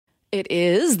It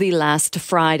is the last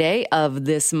Friday of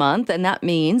this month, and that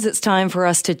means it's time for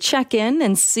us to check in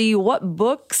and see what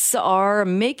books are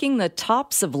making the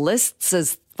tops of lists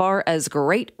as far as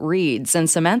great reads. And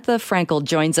Samantha Fraenkel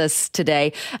joins us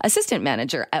today, assistant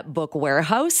manager at Book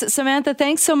Warehouse. Samantha,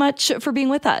 thanks so much for being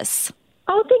with us.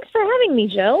 Oh, thanks for having me,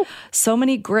 Jill. So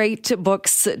many great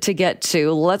books to get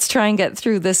to. Let's try and get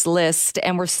through this list.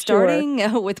 And we're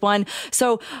starting with one.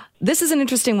 So this is an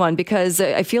interesting one because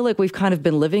I feel like we've kind of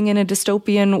been living in a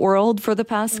dystopian world for the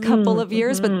past couple of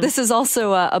years. But this is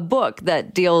also a book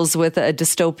that deals with a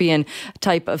dystopian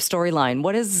type of storyline.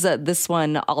 What is this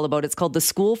one all about? It's called The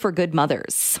School for Good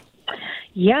Mothers.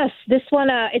 Yes, this one,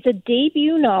 it's a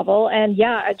debut novel, and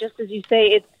just as you say,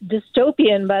 it's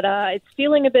dystopian, but it's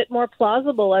feeling a bit more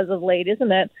plausible as of late,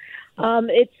 isn't it?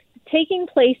 It's taking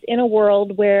place in a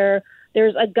world where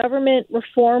there's a government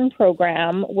reform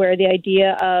program where the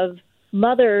idea of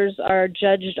mothers are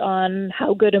judged on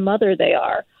how good a mother they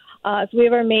are. So we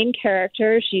have our main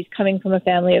character. She's coming from a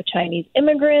family of Chinese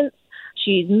immigrants.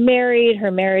 She's married. Her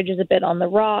marriage is a bit on the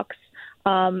rocks.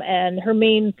 And her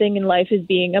main thing in life is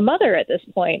being a mother at this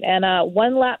point. And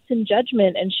one lapse in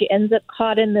judgment, and she ends up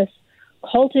caught in this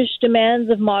cultish demands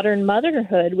of modern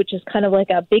motherhood, which is kind of like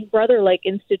a big brother-like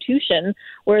institution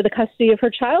where the custody of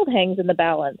her child hangs in the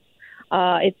balance.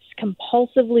 It's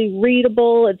compulsively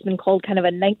readable. It's been called kind of a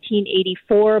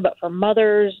 1984, but for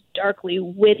mothers, darkly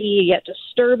witty yet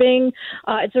disturbing.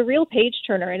 It's a real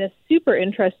page-turner and a super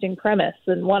interesting premise,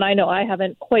 and one I know I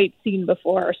haven't quite seen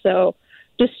before. So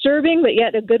disturbing, but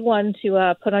yet a good one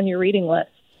to put on your reading list.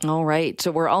 All right.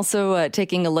 So we're also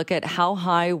taking a look at How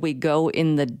High We Go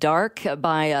in the Dark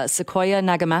by Sequoia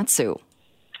Nagamatsu.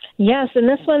 Yes, and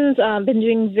this one's been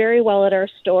doing very well at our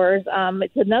stores.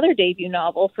 It's another debut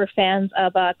novel for fans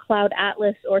of Cloud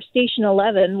Atlas or Station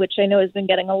 11, which I know has been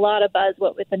getting a lot of buzz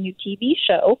with a new TV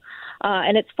show.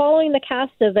 And it's following the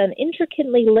cast of an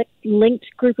intricately linked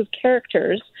group of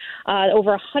characters over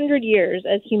 100 years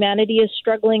as humanity is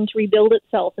struggling to rebuild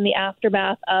itself in the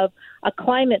aftermath of a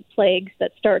climate plague that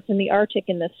starts in the Arctic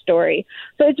in this story.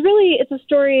 So it's a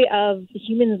story of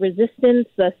human resistance,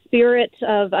 the spirit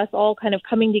of us all kind of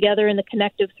coming together in the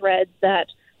connective threads that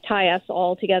tie us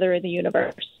all together in the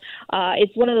universe.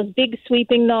 It's one of those big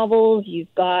sweeping novels.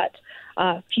 You've got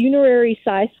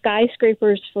funerary-sized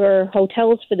skyscrapers for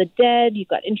hotels for the dead. You've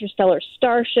got interstellar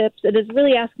starships. It is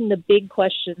really asking the big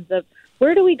questions of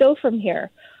where do we go from here?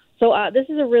 So this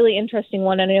is a really interesting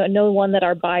one, and I know one that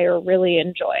our buyer really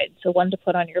enjoyed. So one to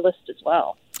put on your list as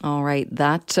well. All right.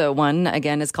 That one,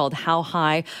 again, is called How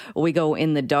High We Go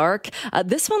in the Dark.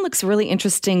 This one looks really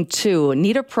interesting, too.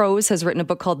 Nita Prose has written a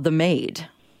book called The Maid.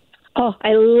 Oh,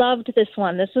 I loved this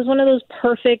one. This was one of those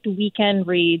perfect weekend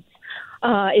reads.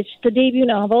 It's the debut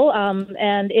novel,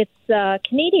 and it's a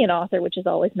Canadian author, which is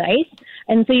always nice.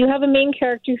 And so you have a main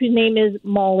character whose name is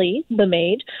Molly, the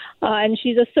maid, and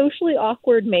she's a socially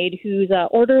awkward maid whose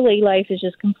orderly life is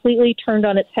just completely turned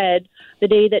on its head the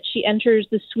day that she enters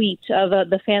the suite of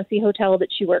the fancy hotel that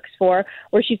she works for,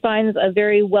 where she finds a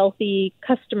very wealthy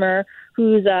customer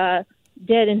who's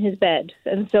dead in his bed.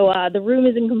 And so the room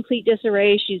is in complete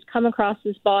disarray. She's come across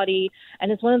this body,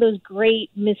 and it's one of those great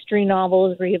mystery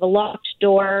novels where you have a locked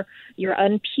door, you're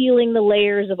unpeeling the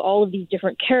layers of all of these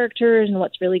different characters and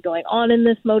what's really going on in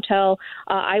this motel.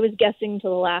 I was guessing to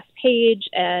the last page,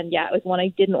 and it was one I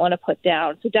didn't want to put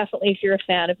down. So definitely if you're a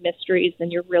fan of mysteries, then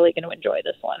you're really going to enjoy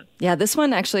this one. Yeah, this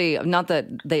one actually, not that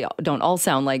they don't all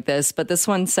sound like this, but this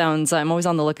one sounds, I'm always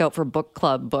on the lookout for book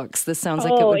club books. This sounds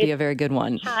like it would be a very good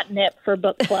one. Catnip for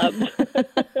book club.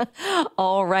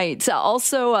 All right.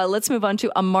 Also, let's move on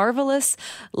to A Marvellous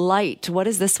Light. What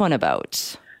is this one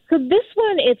about? So this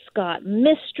one, it's got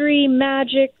mystery,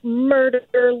 magic,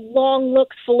 murder, long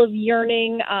looks full of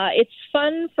yearning. It's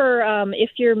fun for if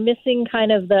you're missing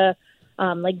kind of the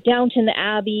like Downton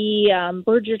Abbey,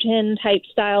 Bridgerton type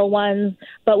style ones,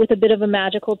 but with a bit of a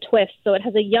magical twist. So it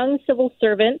has a young civil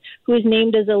servant who is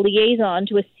named as a liaison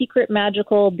to a secret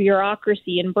magical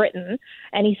bureaucracy in Britain,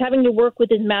 and he's having to work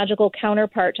with his magical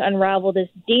counterpart to unravel this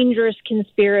dangerous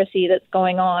conspiracy that's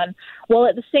going on. While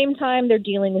at the same time, they're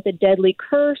dealing with a deadly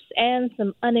curse and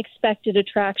some unexpected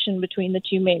attraction between the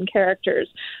two main characters.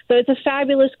 So it's a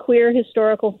fabulous queer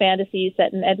historical fantasy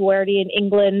set in Edwardian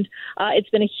England. It's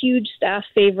been a huge staff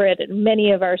favorite at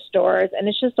many of our stores, and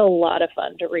it's just a lot of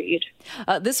fun to read.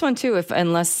 This one, too,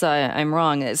 unless I'm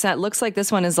wrong, it looks like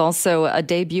this one is also a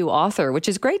debut author, which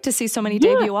is great to see so many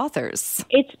debut authors.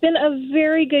 It's been a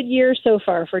very good year so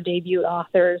far for debut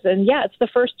authors, and it's the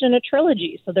first in a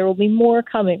trilogy, so there will be more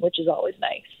coming, which is always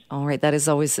nice. All right. That is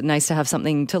always nice to have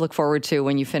something to look forward to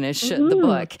when you finish the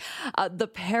book.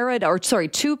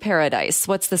 To Paradise.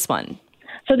 What's this one?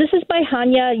 So this is by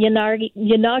Hanya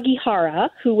Yanagihara,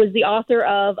 who was the author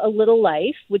of A Little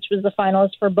Life, which was the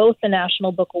finalist for both the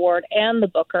National Book Award and the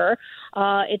Booker.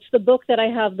 It's the book that I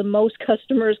have the most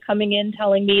customers coming in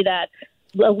telling me that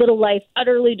A Little Life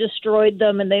utterly destroyed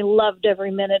them and they loved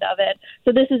every minute of it.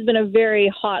 So this has been a very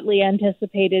hotly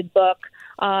anticipated book.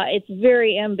 It's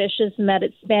very ambitious in that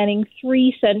it's spanning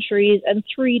 3 centuries and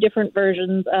 3 different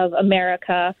versions of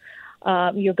America.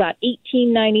 You've got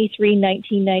 1893,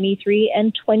 1993,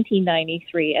 and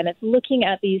 2093. And it's looking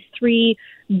at these 3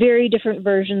 very different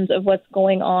versions of what's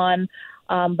going on,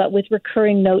 but with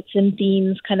recurring notes and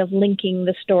themes kind of linking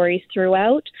the stories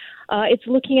throughout. It's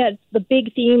looking at the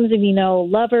big themes of,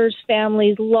 lovers,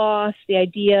 families, loss, the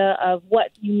idea of what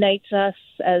unites us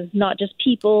as not just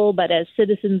people, but as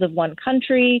citizens of one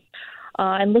country,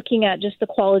 and looking at just the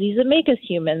qualities that make us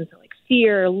humans, like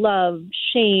fear, love,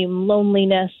 shame,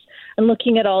 loneliness, and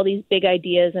looking at all these big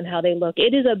ideas and how they look.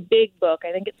 It is a big book.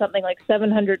 I think it's something like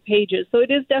 700 pages. So it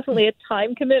is definitely a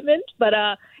time commitment, but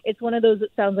it's one of those that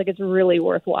sounds like it's really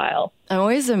worthwhile. I'm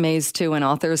always amazed, too, when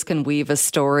authors can weave a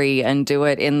story and do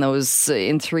it in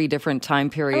 3 different time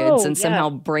periods and somehow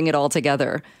bring it all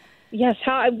together. Yes,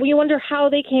 we wonder how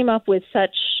they came up with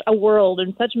such a world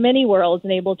and such many worlds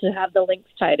and able to have the links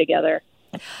tie together.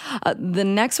 The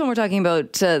next one we're talking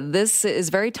about, this is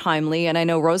very timely, and I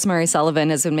know Rosemary Sullivan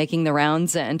has been making the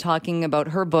rounds and talking about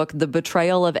her book, The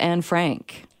Betrayal of Anne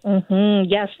Frank. Mm-hmm.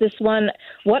 Yes, this one,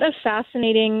 what a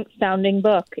fascinating sounding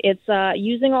book. It's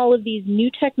using all of these new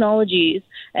technologies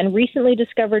and recently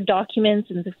discovered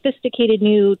documents and sophisticated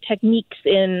new techniques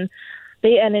and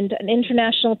an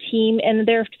international team, and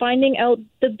they're finding out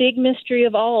the big mystery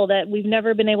of all that we've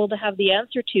never been able to have the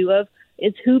answer to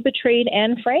is who betrayed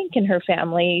Anne Frank and her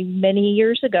family many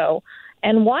years ago,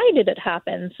 and why did it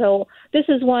happen? So this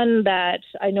is one that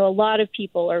I know a lot of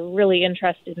people are really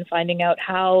interested in finding out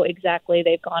how exactly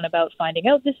they've gone about finding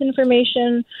out this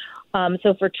information.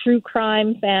 So for true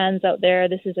crime fans out there,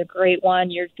 this is a great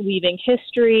one. You're weaving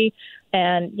history,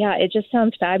 and yeah, it just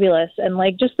sounds fabulous. And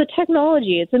just the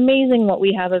technology, it's amazing what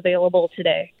we have available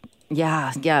today.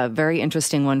 Yeah, very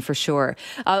interesting one for sure.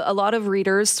 A lot of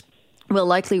readers will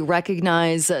likely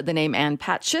recognize the name Ann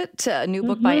Patchett, a new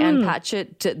book by Ann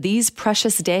Patchett, These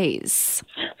Precious Days.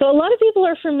 So a lot of people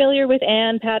are familiar with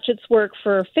Ann Patchett's work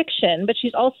for fiction, but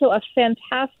she's also a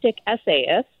fantastic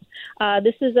essayist.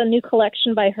 This is a new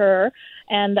collection by her,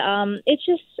 and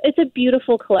it's a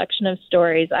beautiful collection of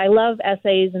stories. I love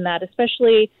essays and that,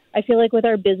 especially I feel like with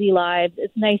our busy lives,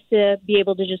 it's nice to be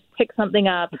able to just pick something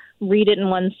up, read it in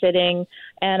one sitting.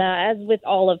 And as with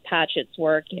all of Patchett's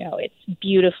work, it's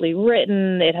beautifully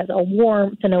written. It has a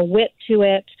warmth and a wit to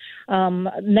it.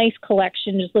 Nice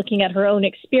collection, just looking at her own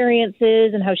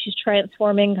experiences and how she's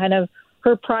transforming kind of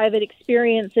her private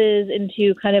experiences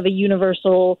into kind of a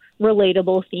universal,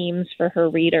 relatable themes for her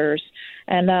readers.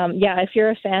 And if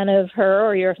you're a fan of her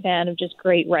or you're a fan of just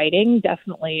great writing,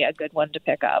 definitely a good one to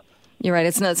pick up. You're right.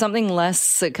 It's not something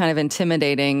less kind of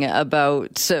intimidating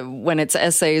about when it's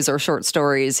essays or short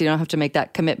stories. You don't have to make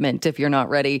that commitment if you're not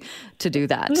ready to do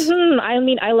that. Mm-hmm. I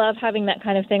mean, I love having that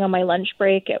kind of thing on my lunch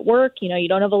break at work. You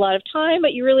don't have a lot of time,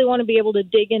 but you really want to be able to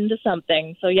dig into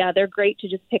something. So, yeah, they're great to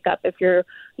just pick up if you're,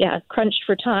 crunched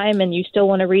for time and you still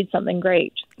want to read something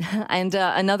great. And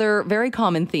another very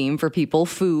common theme for people,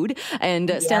 food.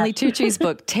 And Stanley Tucci's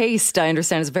book, Taste, I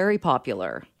understand, is very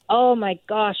popular. Oh, my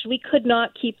gosh. We could not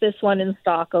keep this one in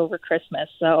stock over Christmas.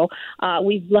 So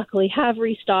we luckily have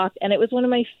restocked, and it was one of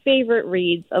my favorite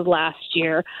reads of last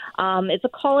year. It's a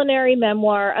culinary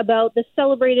memoir about the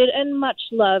celebrated and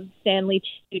much-loved Stanley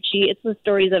Tucci. It's the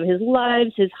stories of his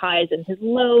lives, his highs and his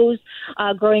lows,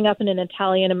 growing up in an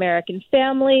Italian-American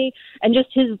family, and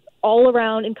just his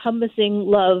all-around encompassing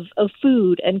love of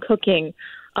food and cooking.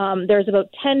 There's about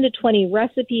 10 to 20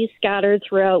 recipes scattered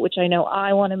throughout, which I know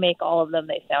I want to make all of them.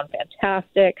 They sound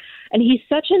fantastic. And he's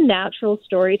such a natural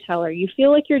storyteller. You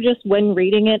feel like you're just, when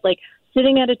reading it, like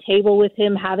sitting at a table with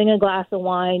him, having a glass of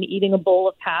wine, eating a bowl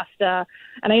of pasta.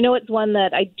 And I know it's one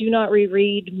that I do not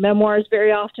reread memoirs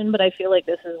very often, but I feel like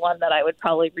this is one that I would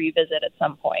probably revisit at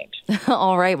some point.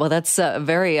 All right. Well, that's a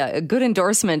very good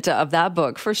endorsement of that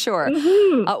book, for sure.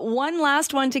 Mm-hmm. One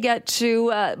last one to get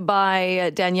to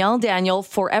by Danielle. Danielle,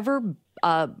 Forever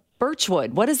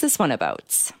Birchwood. What is this one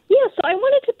about? Yeah, so I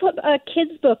wanted to put a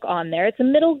kid's book on there. It's a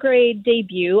middle grade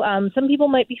debut. Some people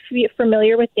might be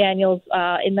familiar with Danielle's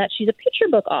in that she's a picture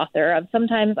book author of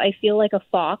Sometimes I Feel Like a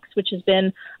Fox, which has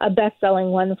been a best-selling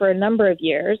one for a number of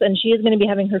years. And she is going to be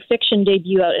having her fiction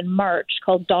debut out in March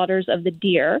called Daughters of the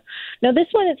Deer. Now, this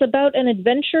one, it's about an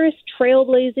adventurous,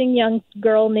 trailblazing young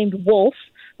girl named Wolf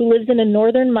who lives in a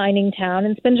northern mining town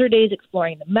and spends her days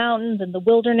exploring the mountains and the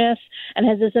wilderness and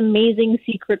has this amazing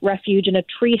secret refuge in a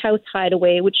treehouse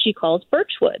hideaway, which she calls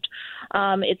Birchwood.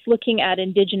 It's looking at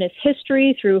Indigenous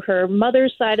history through her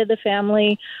mother's side of the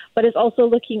family, but it's also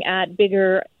looking at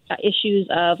bigger issues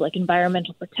of like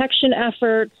environmental protection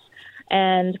efforts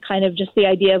and kind of just the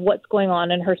idea of what's going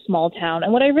on in her small town.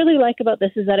 And what I really like about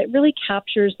this is that it really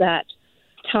captures that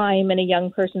time in a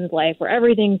young person's life where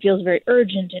everything feels very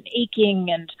urgent and aching,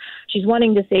 and she's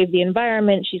wanting to save the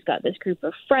environment. She's got this group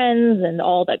of friends and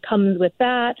all that comes with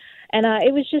that. And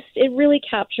it really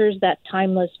captures that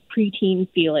timeless preteen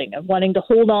feeling of wanting to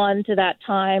hold on to that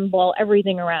time while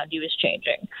everything around you is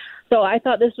changing. So I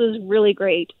thought this was really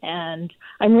great, and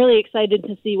I'm really excited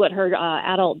to see what her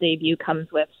adult debut comes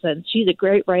with, since she's a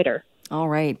great writer. All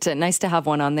right. Nice to have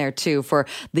one on there, too, for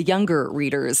the younger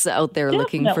readers out there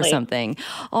looking for something.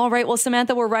 All right. Well,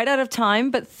 Samantha, we're right out of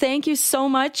time, but thank you so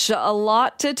much. A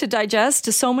lot to digest,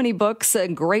 so many books,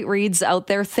 great reads out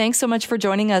there. Thanks so much for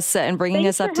joining us and bringing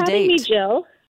us up to date. Thanks for having me, Jill.